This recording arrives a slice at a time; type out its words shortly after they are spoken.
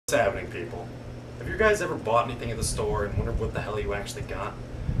What's happening, people? Have you guys ever bought anything at the store and wondered what the hell you actually got?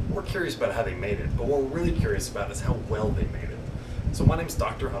 We're curious about how they made it, but what we're really curious about is how well they made it. So my name's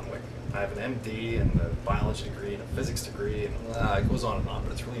Dr. Hunwick. I have an MD and a biology degree and a physics degree, and it goes on,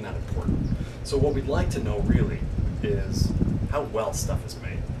 but it's really not important. So what we'd like to know really is how well stuff is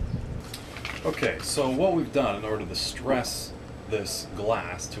made. Okay, so what we've done in order to stress this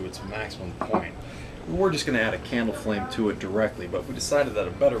glass to its maximum point, we're just going to add a candle flame to it directly, but we decided that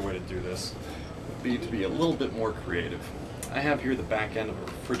a better way to do this would be to be a little bit more creative. I have here the back end of a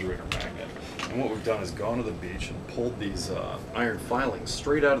refrigerator magnet, and what we've done is gone to the beach and pulled these iron filings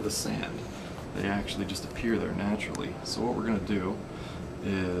straight out of the sand. They actually just appear there naturally. So what we're going to do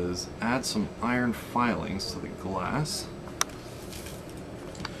is add some iron filings to the glass.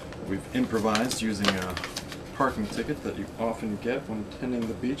 We've improvised using a parking ticket that you often get when attending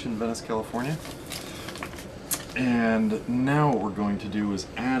the beach in Venice, California. And now what we're going to do is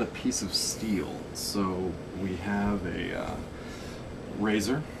add a piece of steel. So we have a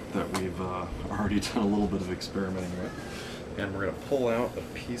razor that we've already done a little bit of experimenting with. And we're going to pull out a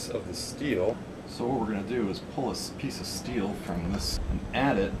piece of the steel. So what we're going to do is pull a piece of steel from this and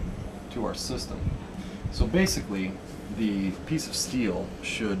add it to our system. So basically, the piece of steel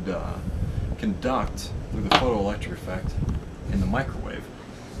should conduct, through the photoelectric effect in the microwave,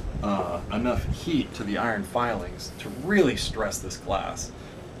 enough heat to the iron filings to really stress this glass.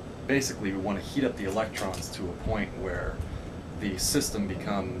 Basically, we want to heat up the electrons to a point where the system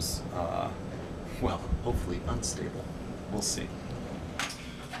becomes, well, hopefully unstable. We'll see.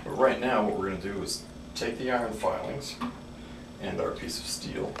 But right now, what we're going to do is take the iron filings and our piece of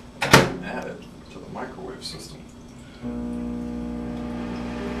steel and add it to the microwave system.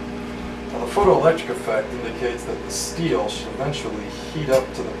 Now, the photoelectric effect indicates that the steel should eventually heat up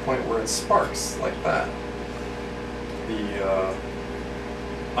to the point where it sparks, like that. The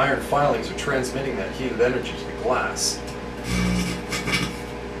iron filings are transmitting that heated energy to the glass.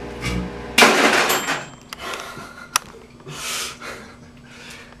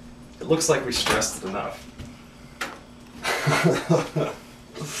 It looks like we stressed it enough. I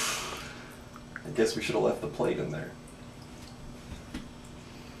guess we should have left the plate in there. I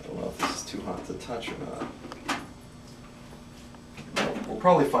don't know if this is too hot to touch or not. We'll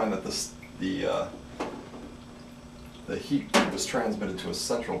probably find that the heat was transmitted to a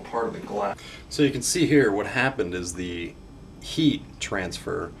central part of the glass. So you can see here what happened is the heat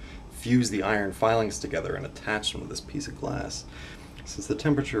transfer fused the iron filings together and attached them to this piece of glass. Since the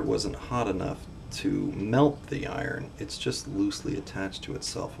temperature wasn't hot enough to melt the iron, it's just loosely attached to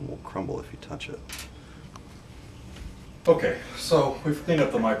itself and will crumble if you touch it. Okay, so we've cleaned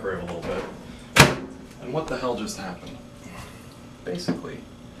up the microwave a little bit. And what the hell just happened? Basically,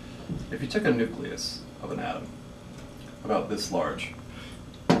 if you took a nucleus of an atom, about this large,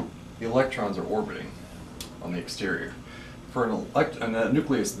 the electrons are orbiting on the exterior. For a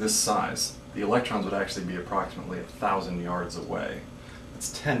nucleus this size, the electrons would actually be approximately 1,000 yards away.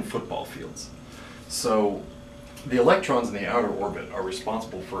 It's 10 football fields. So the electrons in the outer orbit are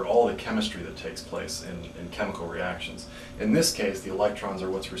responsible for all the chemistry that takes place in chemical reactions. In this case, the electrons are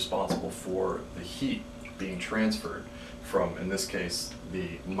what's responsible for the heat being transferred from, in this case,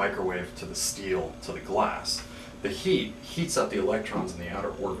 the microwave to the steel to the glass. The heat heats up the electrons in the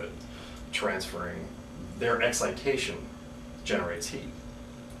outer orbit, transferring their excitation generates heat.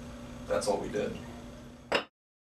 That's all we did.